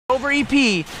Grover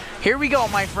EP. Here we go,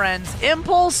 my friends.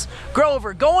 Impulse,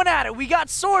 Grover, going at it. We got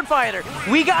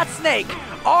Swordfighter. We got Snake.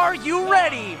 Are you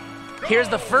ready? Here's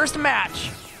the first match.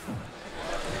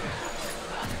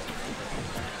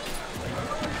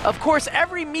 Of course,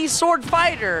 every Mii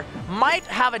Swordfighter might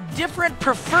have a different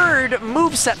preferred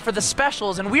moveset for the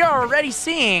specials, and we are already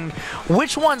seeing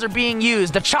which ones are being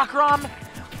used. The Chakram,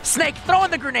 Snake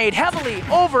throwing the grenade heavily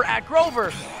over at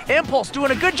Grover. Impulse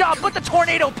doing a good job, but the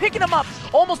Tornado picking him up.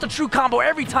 Almost a true combo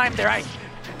every time there.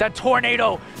 That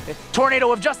Tornado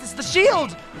of Justice, the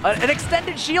shield. An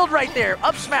extended shield right there.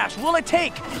 Up smash, will it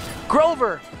take?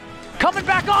 Grover coming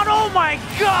back on, oh my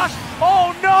gosh.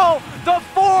 Oh no,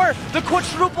 the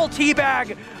quadruple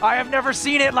teabag. I have never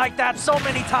seen it like that so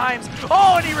many times.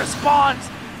 Oh, and he responds.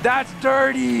 That's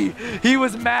dirty. He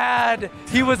was mad.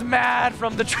 He was mad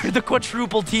from the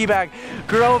quadruple teabag.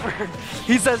 Grover,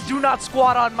 he says, do not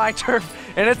squat on my turf.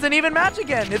 And it's an even match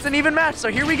again. It's an even match. So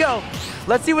here we go.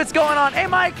 Let's see what's going on. Hey,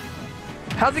 Mike.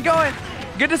 How's it going?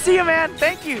 Good to see you, man.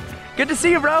 Thank you. Good to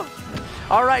see you, bro.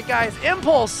 All right, guys.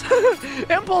 Impulse.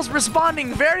 Impulse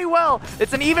responding very well.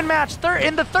 It's an even match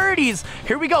in the 30s.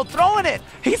 Here we go. Throwing it.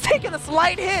 He's taking a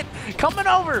slight hit. Coming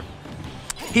over.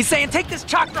 He's saying, take this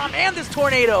Chakram and this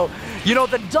Tornado. You know,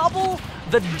 the double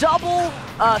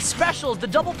specials, the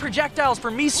double projectiles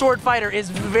for Mii Swordfighter is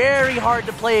very hard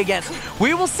to play against.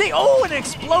 We will see. Oh, an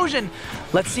explosion.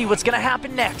 Let's see what's going to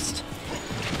happen next.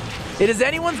 It is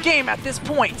anyone's game at this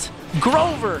point.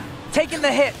 Grover taking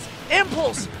the hit.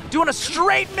 Impulse doing a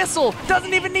straight missile.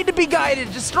 Doesn't even need to be guided.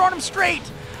 Just throwing him straight.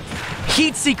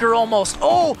 Heat Seeker almost.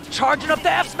 Oh, charging up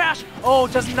the F smash. Oh,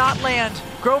 does not land.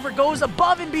 Grover goes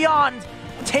above and beyond.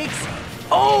 Takes,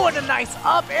 oh, and a nice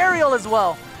up aerial as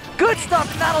well. Good stuff,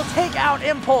 and that'll take out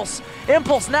Impulse.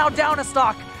 Impulse now down a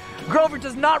stock. Grover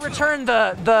does not return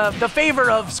the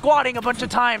favor of squatting a bunch of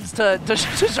times to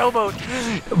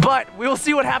Showboat, but we will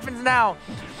see what happens now.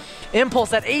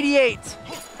 Impulse at 88.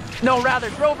 No,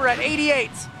 rather, Grover at 88.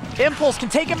 Impulse can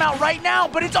take him out right now,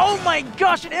 but it's, oh my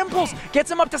gosh, and Impulse gets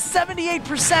him up to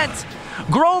 78%.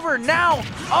 Grover now,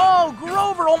 oh,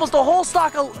 Grover almost a whole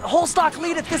stock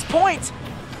lead at this point.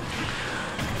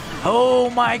 Oh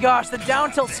my gosh, the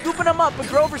down tilt scooping him up, but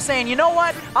Grover saying, you know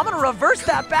what? I'm gonna reverse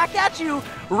that back at you,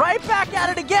 right back at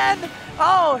it again.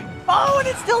 Oh, and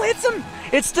it still hits him.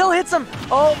 It still hits him.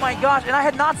 Oh my gosh, and I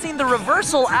had not seen the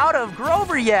reversal out of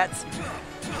Grover yet.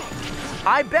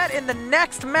 I bet in the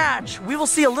next match, we will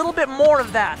see a little bit more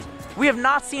of that. We have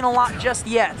not seen a lot just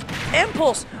yet.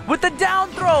 Impulse with the down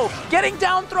throw, getting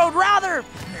down throwed rather.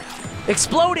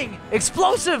 Exploding,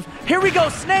 explosive. Here we go,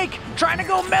 Snake trying to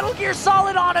go Metal Gear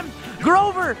Solid on him.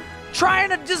 Grover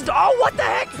trying to just, oh, what the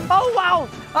heck? Oh, wow.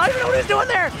 I don't even know what he's doing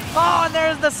there. Oh, and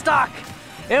there's the stock.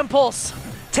 Impulse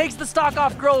takes the stock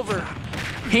off Grover.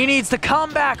 He needs to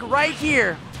come back right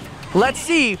here. Let's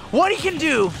see what he can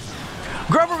do.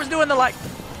 Grover was doing the like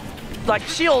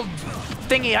shield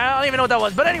thingy. I don't even know what that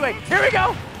was. But anyway, here we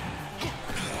go.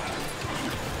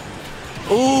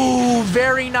 Ooh,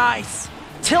 very nice.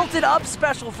 Tilted up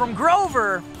special from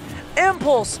Grover.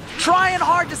 Impulse trying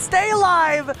hard to stay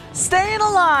alive. Staying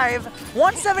alive.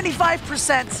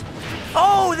 175%.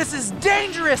 Oh, this is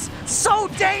dangerous. So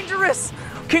dangerous.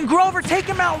 Can Grover take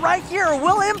him out right here, or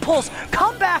will Impulse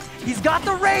come back? He's got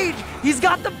the rage. He's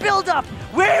got the build-up.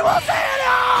 We will see it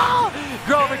all.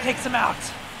 Grover takes him out.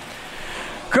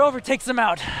 Grover takes him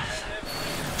out.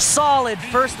 Solid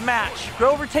first match.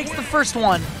 Grover takes the first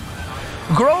one.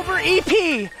 Grover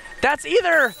EP. That's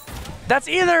either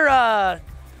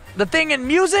the thing in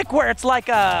music where it's like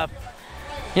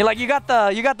you got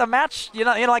the match, you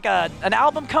know like an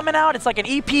album coming out. It's like an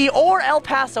EP or El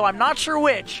Paso. I'm not sure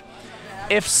which.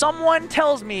 If someone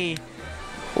tells me,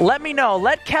 let me know.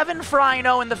 Let Kevin Fry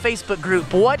know in the Facebook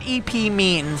group what EP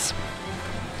means.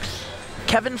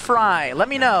 Kevin Fry, let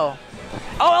me know.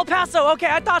 Oh, El Paso. Okay,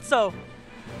 I thought so.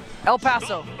 El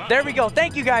Paso. There we go.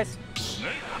 Thank you, guys.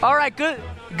 All right, good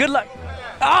luck.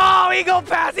 Oh, Eagle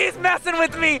Pass. He's messing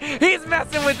with me. He's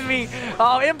messing with me.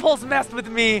 Oh, Impulse messed with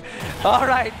me. All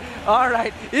right. All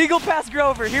right. Eagle Pass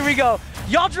Grover. Here we go.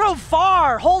 Y'all drove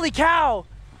far. Holy cow.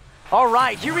 All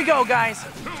right. Here we go, guys.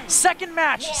 Second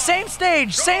match. Same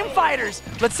stage. Same fighters.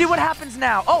 Let's see what happens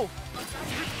now. Oh.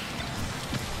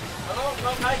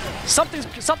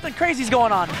 Something crazy's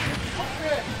going on.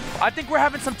 I think we're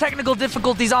having some technical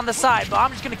difficulties on the side, but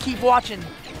I'm just going to keep watching.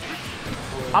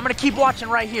 I'm going to keep watching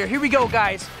right here. Here we go,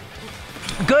 guys.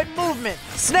 Good movement.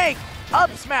 Snake,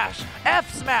 up smash, F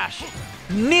smash.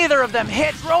 Neither of them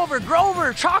hit Grover.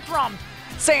 Grover, Chakram,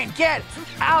 saying, get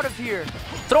out of here.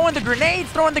 Throwing the grenades,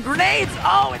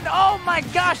 Oh, and oh my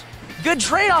gosh. Good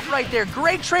trade-off right there.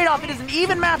 Great trade-off. It is an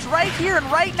even match right here and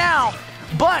right now.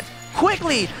 but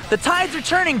quickly, the tides are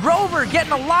turning. Grover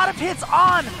getting a lot of hits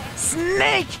on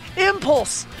Snake.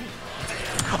 Impulse.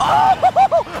 Oh,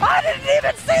 I didn't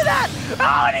even see that.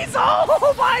 Oh, and he's,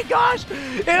 oh my gosh.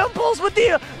 Impulse with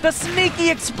the sneaky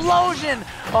explosion.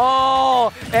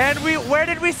 Oh, and where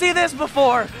did we see this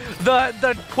before?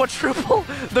 The quadruple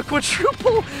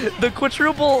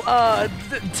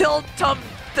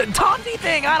taunty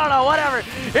thing. I don't know, whatever.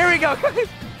 Here we go.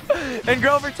 And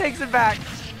Grover takes it back.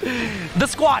 The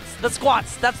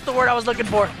squats. That's the word I was looking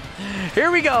for. Here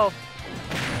we go.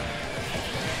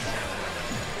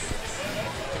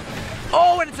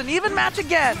 Oh, and it's an even match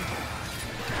again.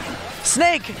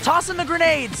 Snake tossing the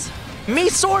grenades. Me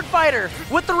Swordfighter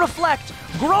with the reflect.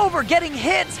 Grover getting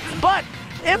hit, but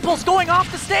Impulse going off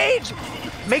the stage.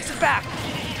 Makes it back.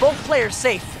 Both players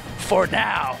safe for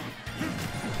now.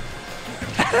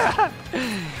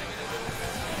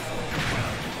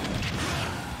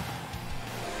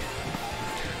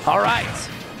 All right.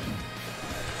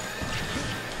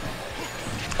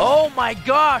 Oh my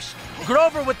gosh.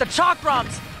 Grover with the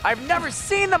chakrams. I've never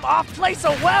seen them off play so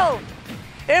well.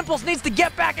 Impulse needs to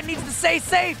get back and needs to stay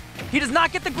safe. He does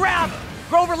not get the grab.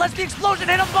 Grover lets the explosion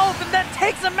hit them both and then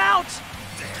takes them out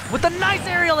with a nice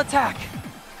aerial attack.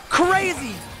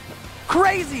 Crazy.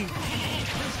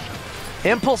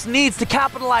 Impulse needs to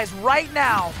capitalize right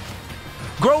now.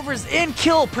 Grover's in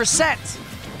kill percent.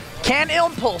 Can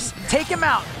Impulse take him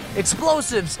out?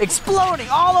 Explosives exploding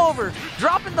all over.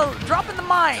 Dropping the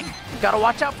mine. Gotta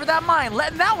watch out for that mine.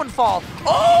 Letting that one fall.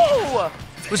 Oh!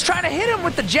 Was trying to hit him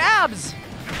with the jabs.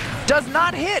 Does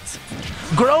not hit.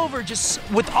 Grover just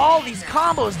with all these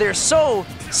combos. They're so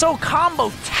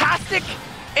combo-tastic.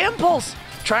 Impulse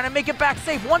trying to make it back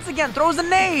safe. Once again, throws a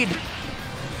nade.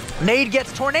 Nade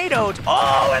gets tornadoed.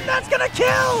 Oh, and that's gonna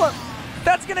kill.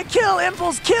 That's gonna kill.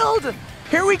 Impulse killed.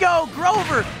 Here we go,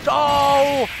 Grover.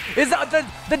 Oh, is that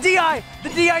the DI? The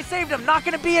DI saved him. Not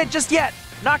gonna be it just yet.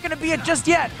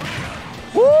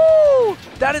 Woo!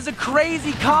 That is a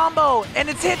crazy combo, and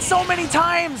it's hit so many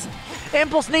times.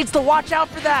 Impulse needs to watch out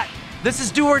for that. This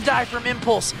is do or die from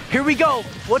Impulse. Here we go.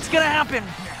 What's gonna happen?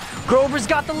 Grover's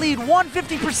got the lead,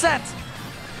 150%.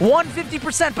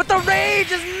 150%, but the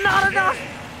rage is not enough.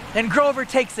 And Grover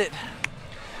takes it.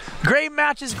 Great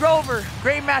matches, Grover.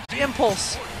 Great match,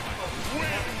 Impulse.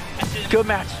 Good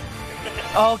match.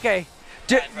 Oh, okay.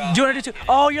 Do you want to do two?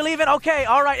 Oh, you're leaving? Okay,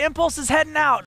 all right. Impulse is heading out.